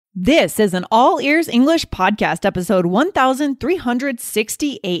This is an All Ears English podcast, episode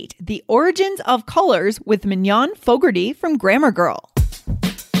 1368, The Origins of Colors with Mignon Fogarty from Grammar Girl.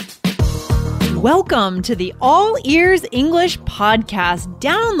 Welcome to the All Ears English podcast,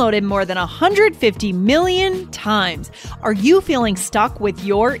 downloaded more than 150 million times. Are you feeling stuck with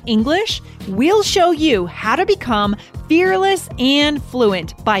your English? We'll show you how to become fearless and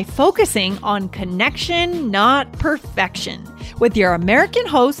fluent by focusing on connection, not perfection. With your American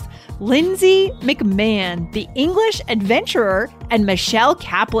hosts, Lindsay McMahon, the English adventurer, and Michelle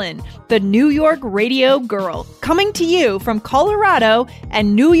Kaplan, the New York radio girl, coming to you from Colorado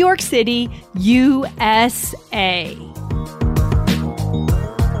and New York City, USA.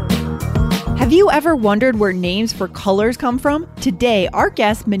 Have you ever wondered where names for colors come from? Today, our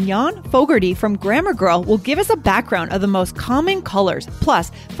guest, Mignon Fogarty from Grammar Girl, will give us a background of the most common colors,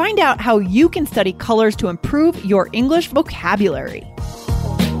 plus find out how you can study colors to improve your English vocabulary.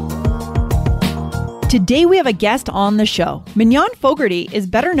 Today we have a guest on the show. Mignon Fogarty is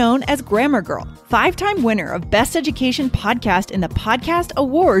better known as Grammar Girl, 5-time winner of Best Education Podcast in the Podcast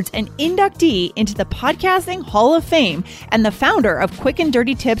Awards and inductee into the Podcasting Hall of Fame, and the founder of Quick and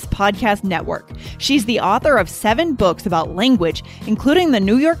Dirty Tips Podcast Network. She's the author of 7 books about language, including the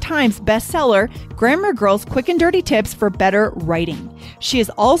New York Times bestseller, Grammar Girl's Quick and Dirty Tips for Better Writing. She has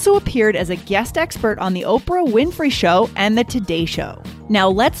also appeared as a guest expert on The Oprah Winfrey Show and The Today Show. Now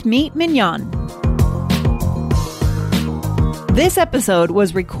let's meet Mignon. This episode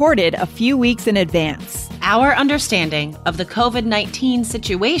was recorded a few weeks in advance. Our understanding of the COVID-19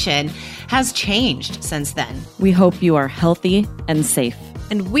 situation has changed since then. We hope you are healthy and safe.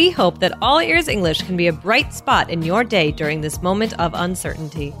 And we hope that All Ears English can be a bright spot in your day during this moment of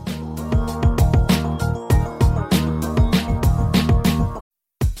uncertainty.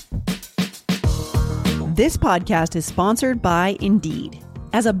 This podcast is sponsored by Indeed.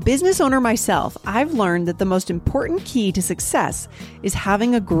 As a business owner myself, I've learned that the most important key to success is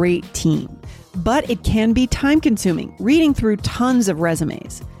having a great team. But it can be time-consuming, reading through tons of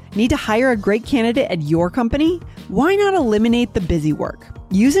resumes. Need to hire a great candidate at your company? Why not eliminate the busy work?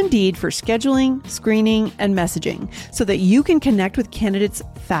 Use Indeed for scheduling, screening, and messaging so that you can connect with candidates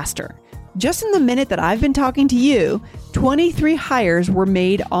faster. Just in the minute that I've been talking to you, 23 hires were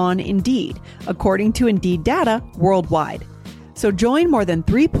made on Indeed, according to Indeed data worldwide. So join more than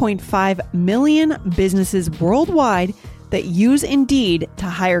 3.5 million businesses worldwide that use Indeed to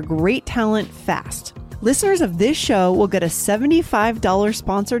hire great talent fast. Listeners of this show will get a $75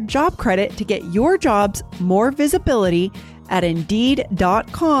 sponsored job credit to get your jobs more visibility at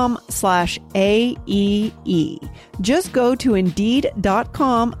Indeed.com/AEE. Just go to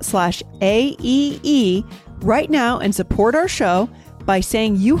Indeed.com/AEE right now and support our show by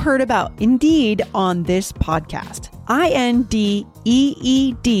saying you heard about Indeed on this podcast.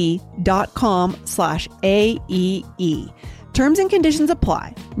 Indeed.com/AEE. Terms and conditions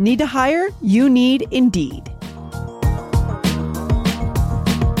apply. Need to hire? You need Indeed.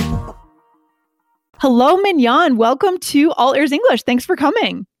 Hello, Mignon. Welcome to All Ears English. Thanks for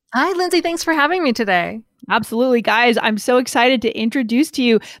coming. Hi, Lindsay. Thanks for having me today. Absolutely. Guys, I'm so excited to introduce to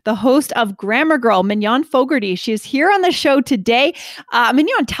you the host of Grammar Girl, Mignon Fogarty. She's here on the show today.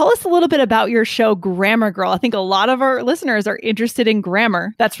 Mignon, tell us a little bit about your show, Grammar Girl. I think a lot of our listeners are interested in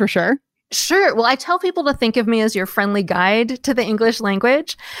grammar, that's for sure. Sure. Well, I tell people to think of me as your friendly guide to the English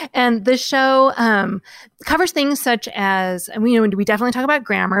language. And the show covers things such as, we definitely talk about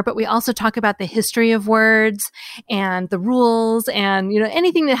grammar, but we also talk about the history of words and the rules and,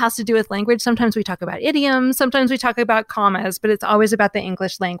 anything that has to do with language. Sometimes we talk about idioms, sometimes we talk about commas, but it's always about the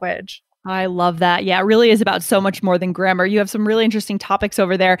English language. I love that. Yeah, it really is about so much more than grammar. You have some really interesting topics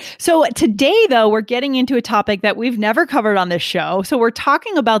over there. So today, though, we're getting into a topic that we've never covered on this show. So we're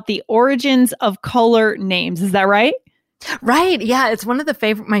talking about the origins of color names. Is that right? Right. Yeah. It's one of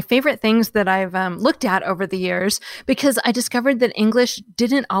my favorite things that I've looked at over the years, because I discovered that English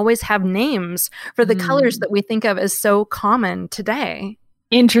didn't always have names for the colors that we think of as so common today.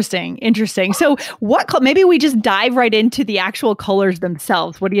 Interesting. So maybe we just dive right into the actual colors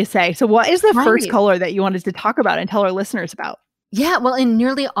themselves. What do you say? So what is the first color that you wanted to talk about and tell our listeners about? Yeah, well, in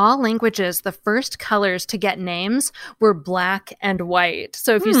nearly all languages, the first colors to get names were black and white.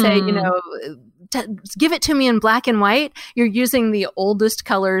 So if you say, give it to me in black and white, you're using the oldest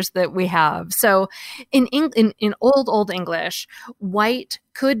colors that we have. So in old English, white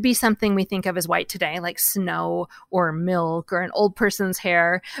could be something we think of as white today, like snow or milk or an old person's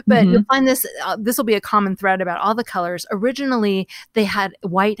hair. But you'll find this will be a common thread about all the colors. Originally,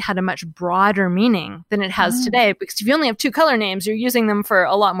 white had a much broader meaning than it has today, because if you only have 2 color names, you're using them for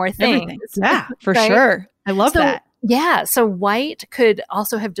a lot more things. Everything. Yeah, for sure. I love that. Yeah. So white could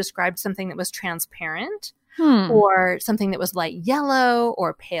also have described something that was transparent. Or something that was light yellow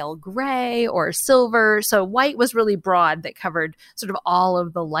or pale gray or silver. So white was really broad that covered sort of all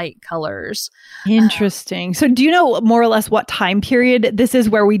of the light colors. Interesting. So do you know more or less what time period this is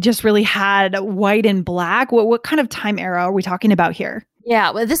where we just really had white and black? What kind of time era are we talking about here?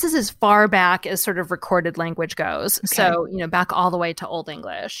 Yeah, well, this is as far back as sort of recorded language goes. Okay. So, back all the way to Old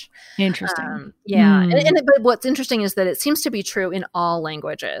English. Interesting. Yeah. But what's interesting is that it seems to be true in all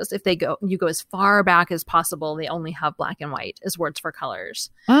languages. If you go as far back as possible, they only have black and white as words for colors.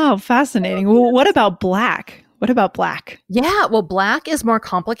 Oh, fascinating. Well, what about black? What about black? Yeah, well, black is more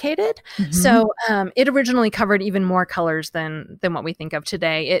complicated. Mm-hmm. So it originally covered even more colors than what we think of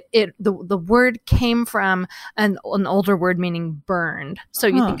today. The word came from an older word meaning burned. So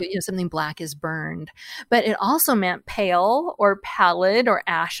you think something black is burned, but it also meant pale or pallid or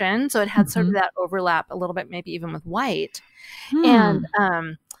ashen. So it had sort of that overlap a little bit, maybe even with white. And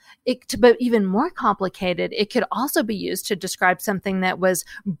but even more complicated, it could also be used to describe something that was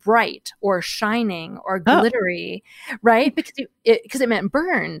bright or shining or glittery, right? Because it meant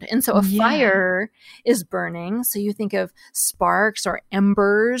burned. And so a fire is burning. So you think of sparks or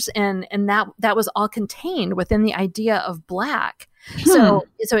embers, and that was all contained within the idea of black. So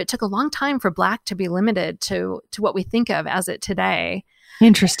it took a long time for black to be limited to what we think of as it today.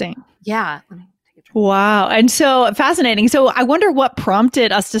 Interesting. Yeah. Wow. And so fascinating. So I wonder what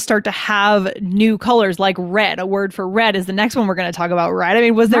prompted us to start to have new colors like red. A word for red is the next one we're going to talk about, right? I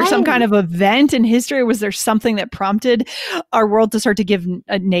mean, was there some kind of event in history? Was there something that prompted our world to start to give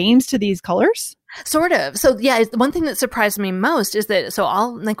names to these colors? Sort of. So yeah, one thing that surprised me most is that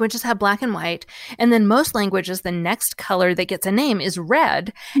all languages have black and white, and then most languages, the next color that gets a name is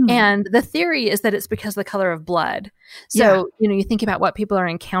red. And the theory is that it's because of the color of blood. So, you think about what people are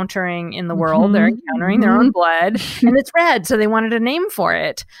encountering in the world, they're encountering their own blood, and it's red. So they wanted a name for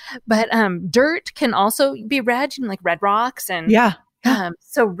it. But dirt can also be red, like red rocks. And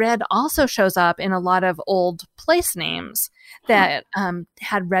so red also shows up in a lot of old place names that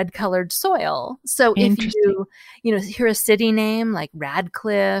had red colored soil. So if you hear a city name like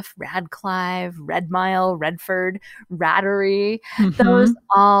Radcliffe, Radcliffe, Redmile, Redford, Rattery, those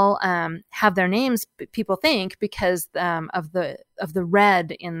all have their names, people think, because of the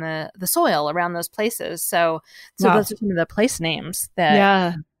red in the soil around those places. So those are some of the place names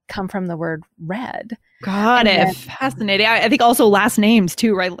that come from the word red. Got it. Fascinating. I think also last names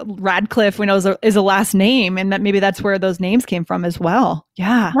too, right? Radcliffe, we know is a last name, and that maybe that's where those names came from as well.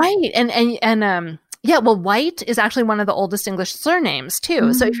 Yeah. Right. And well, White is actually one of the oldest English surnames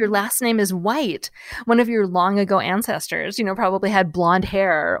too. So if your last name is White, one of your long ago ancestors, probably had blonde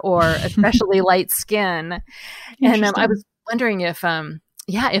hair or especially light skin. And I was wondering if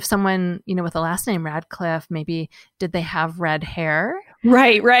someone, with a last name Radcliffe, maybe did they have red hair?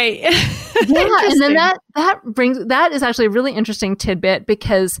 Right. Yeah, and then that is actually a really interesting tidbit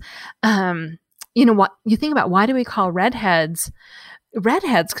because, what you think about, why do we call redheads?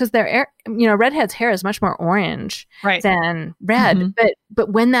 Because redheads' hair is much more orange than red.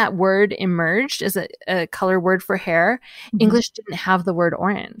 But when that word emerged as a color word for hair, English didn't have the word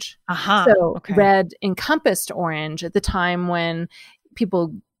orange. So red encompassed orange at the time when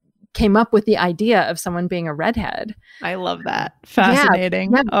people came up with the idea of someone being a redhead. I love that.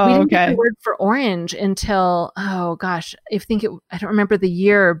 Fascinating. Yeah, we didn't get the word for orange until, I don't remember the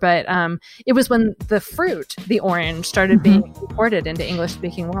year, but it was when the fruit, the orange, started being imported into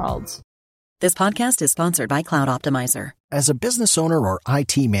English-speaking worlds. This podcast is sponsored by Cloud Optimizer. As a business owner or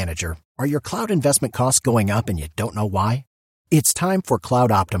IT manager, are your cloud investment costs going up and you don't know why? It's time for Cloud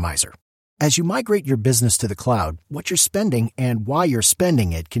Optimizer. As you migrate your business to the cloud, what you're spending and why you're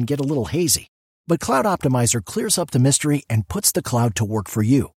spending it can get a little hazy. But Cloud Optimizer clears up the mystery and puts the cloud to work for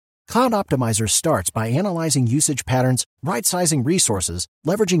you. Cloud Optimizer starts by analyzing usage patterns, right-sizing resources,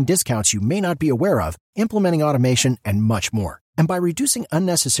 leveraging discounts you may not be aware of, implementing automation, and much more. And by reducing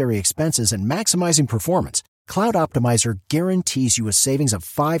unnecessary expenses and maximizing performance, Cloud Optimizer guarantees you a savings of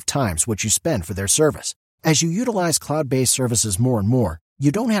 5 times what you spend for their service. As you utilize cloud-based services more and more,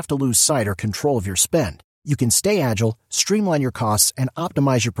 you don't have to lose sight or control of your spend. You can stay agile, streamline your costs, and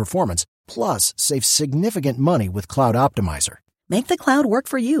optimize your performance, plus save significant money with Cloud Optimizer. Make the cloud work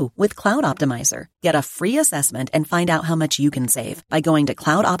for you with Cloud Optimizer. Get a free assessment and find out how much you can save by going to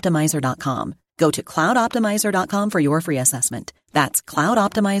cloudoptimizer.com. Go to cloudoptimizer.com for your free assessment. That's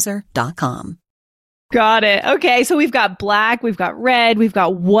cloudoptimizer.com. Got it. Okay, so we've got black, we've got red, we've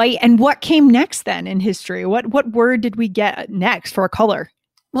got white. And what came next then in history? What word did we get next for a color?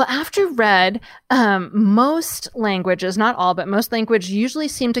 Well, after red, most languages, not all, but most languages usually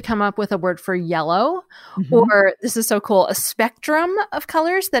seem to come up with a word for yellow, or this is so cool, a spectrum of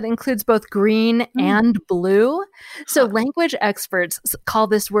colors that includes both green and blue. So language experts call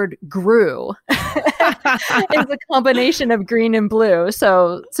this word GRU. It's a combination of green and blue.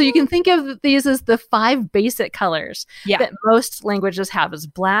 So you can think of these as the 5 basic colors that most languages have is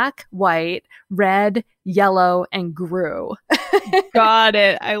black, white, red, yellow, and GRU. Got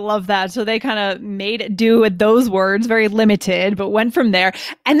it. I love that. So they kind of made it do with those words, very limited, but went from there.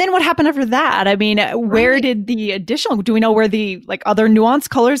 And then what happened after that? I mean, where did the additional, do we know where the like other nuanced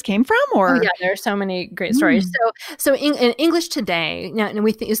colors came from? Or yeah, there are so many great stories. So in English today,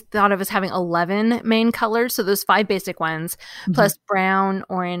 we thought of as having 11 main colors. So those 5 basic ones, plus brown,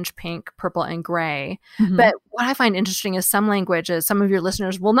 orange, pink, purple, and gray. But what I find interesting is some languages, some of your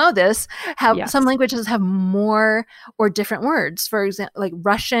listeners will know this, some languages have more or different words. For example, like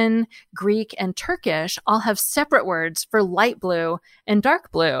Russian, Greek, and Turkish all have separate words for light blue and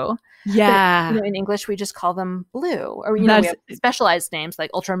dark blue. Yeah. But, in English, we just call them blue, or we have specialized names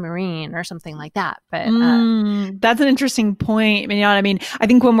like ultramarine or something like that. But that's an interesting point. I mean, I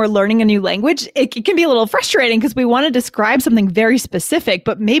think when we're learning a new language, it can be a little frustrating because we want to describe something very specific,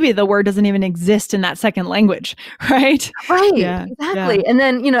 but maybe the word doesn't even exist in that second language, right? Right. Yeah, exactly. Yeah. And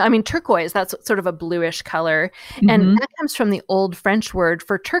then, turquoise, that's sort of a bluish color. And that comes from the old French word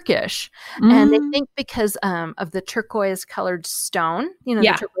for Turkish. And they think because of the turquoise colored stone,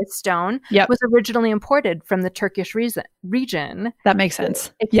 the turquoise stone was originally imported from the Turkish region. That makes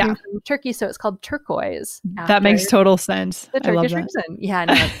sense. It came from Turkey, so it's called turquoise. That makes total sense. The Turkish reason. Yeah,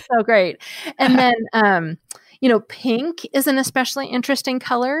 no, it's so great. And then, pink is an especially interesting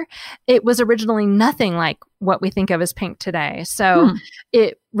color. It was originally nothing like what we think of as pink today. So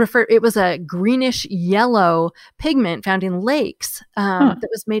it was a greenish yellow pigment found in lakes that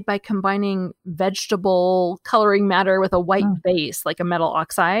was made by combining vegetable coloring matter with a white base, like a metal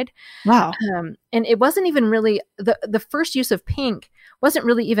oxide. Wow. And it wasn't even really, the first use of pink wasn't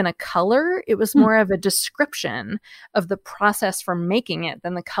really even a color. It was more of a description of the process for making it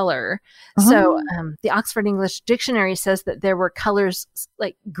than the color. So the Oxford English Dictionary says that there were colors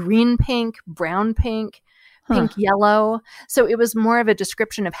like green pink, brown pink, pink yellow. So it was more of a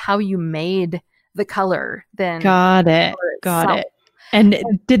description of how you made the color than Got it. And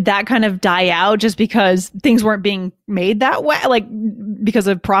did that kind of die out just because things weren't being made that way, like because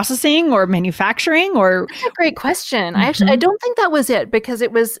of processing or manufacturing? Or that's a great question. I don't think that was it, because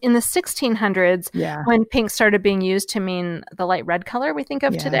it was in the 1600s when pink started being used to mean the light red color we think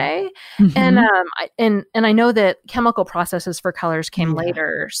of today. And I know that chemical processes for colors came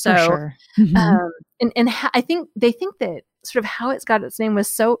later. So I think they think that sort of how it's got its name was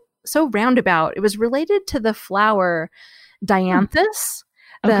so roundabout. It was related to the flower dianthus,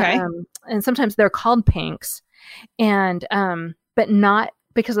 and sometimes they're called pinks, and but not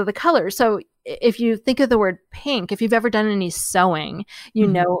because of the color. So if you think of the word pink, if you've ever done any sewing, you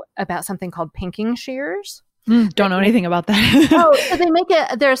know about something called pinking shears. Don't know anything about that. So they make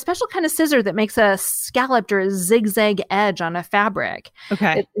they're a special kind of scissor that makes a scalloped or a zigzag edge on a fabric.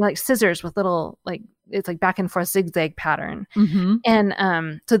 Okay. Like scissors with little, it's like back and forth zigzag pattern.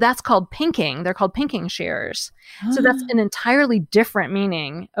 And so that's called pinking. They're called pinking shears. So that's an entirely different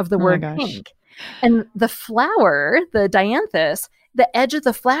meaning of the word pink. And the flower, the dianthus, the edge of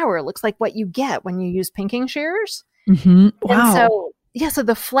the flower looks like what you get when you use pinking shears. Wow. And so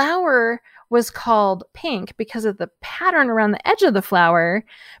the flower was called pink because of the pattern around the edge of the flower,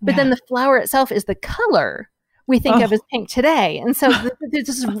 but then the flower itself is the color we think of as pink today. And so this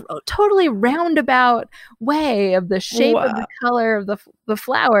is a totally roundabout way of the shape of the color of the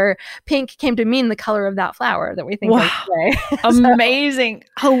flower. Pink came to mean the color of that flower that we think of today. Amazing.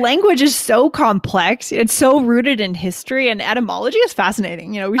 How language is so complex. It's so rooted in history, and etymology is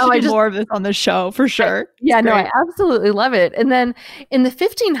fascinating. We should do more of this on the show for sure. I absolutely love it. And then in the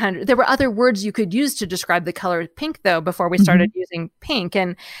 1500s, there were other words you could use to describe the color pink, though, before we started using pink.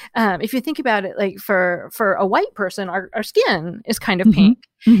 And if you think about it, like for a white person, our skin is kind of pink.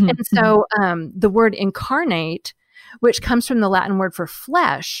 And so the word incarnate, which comes from the Latin word for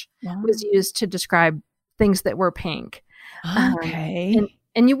flesh, was used to describe things that were pink. And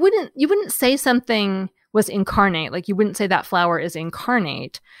you wouldn't say something was incarnate, like you wouldn't say that flower is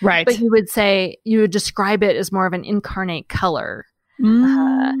incarnate, right? But you would describe it as more of an incarnate color.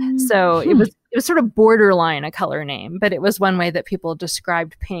 So it was sort of borderline a color name, but it was one way that people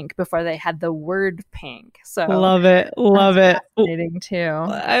described pink before they had the word pink. So love it. Fascinating too.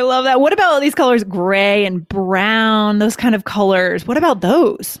 I love that. What about these colors, gray and brown, those kind of colors? What about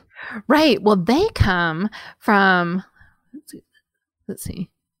those? Right. Well, they come from, let's see.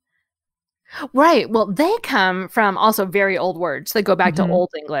 Right. Well, they come from also very old words. They go back to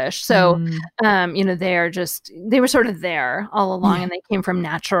Old English. So, they were sort of there all along, and they came from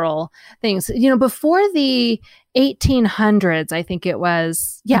natural things. Before the 1800s, I think it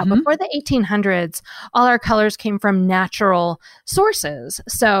was. Yeah, before the 1800s, all our colors came from natural sources.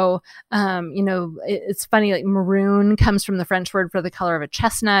 So, it's funny, like maroon comes from the French word for the color of a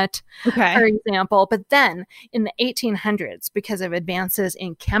chestnut, for example. But then in the 1800s, because of advances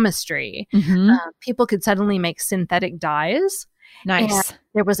in chemistry, people could suddenly make synthetic dyes. Nice. And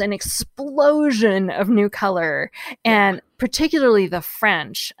there was an explosion of new color, and particularly the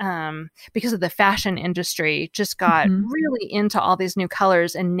French, because of the fashion industry, just got really into all these new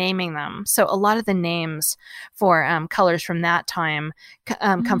colors and naming them. So a lot of the names for colors from that time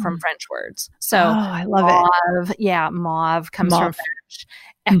come from French words. So I love it. Yeah, mauve comes from French.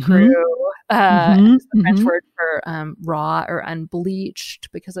 Écru is the French word for raw or unbleached,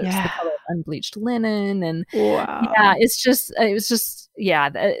 because it's the color of unbleached linen. And it was just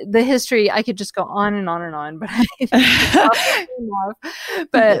the history. I could just go on and on and on,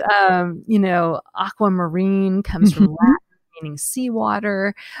 but aquamarine comes from Latin, meaning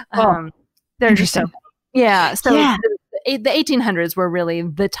seawater. They're just so the 1800s were really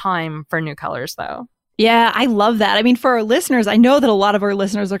the time for new colors, though. Yeah, I love that. I mean, for our listeners, I know that a lot of our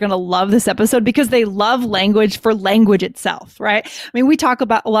listeners are going to love this episode because they love language for language itself, right? I mean, we talk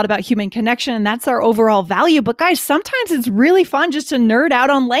a lot about human connection, and that's our overall value. But guys, sometimes it's really fun just to nerd out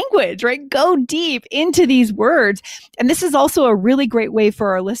on language, right? Go deep into these words. And this is also a really great way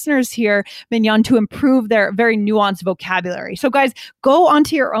for our listeners here, Mignon, to improve their very nuanced vocabulary. So guys, go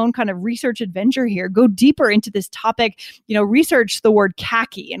onto your own kind of research adventure here. Go deeper into this topic. Research the word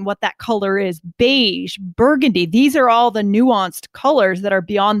khaki and what that color is, beige, burgundy. These are all the nuanced colors that are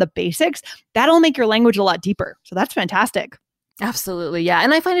beyond the basics. That'll make your language a lot deeper. So that's fantastic. Absolutely. Yeah.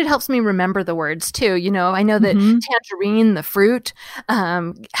 And I find it helps me remember the words too. I know that tangerine, the fruit,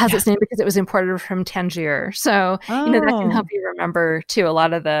 has its name because it was imported from Tangier. So, that can help you remember too. A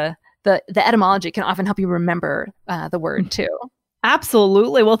lot of the etymology can often help you remember the word too.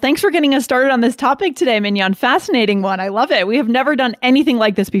 Absolutely. Well, thanks for getting us started on this topic today, Mignon. Fascinating one. I love it. We have never done anything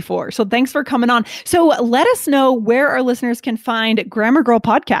like this before. So thanks for coming on. So let us know where our listeners can find Grammar Girl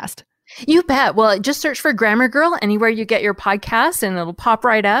Podcast. You bet. Well, just search for Grammar Girl anywhere you get your podcasts, and it'll pop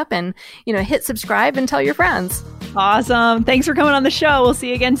right up, and, hit subscribe and tell your friends. Awesome. Thanks for coming on the show. We'll see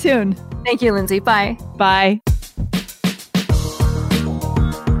you again soon. Thank you, Lindsay. Bye. Bye.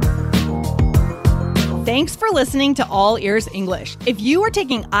 Thanks for listening to All Ears English. If you are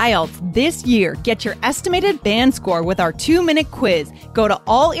taking IELTS this year, get your estimated band score with our 2-minute quiz. Go to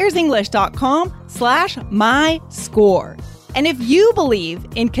allearsenglish.com/myscore. And if you believe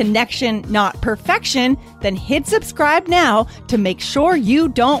in connection, not perfection, then hit subscribe now to make sure you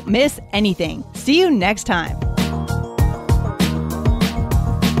don't miss anything. See you next time.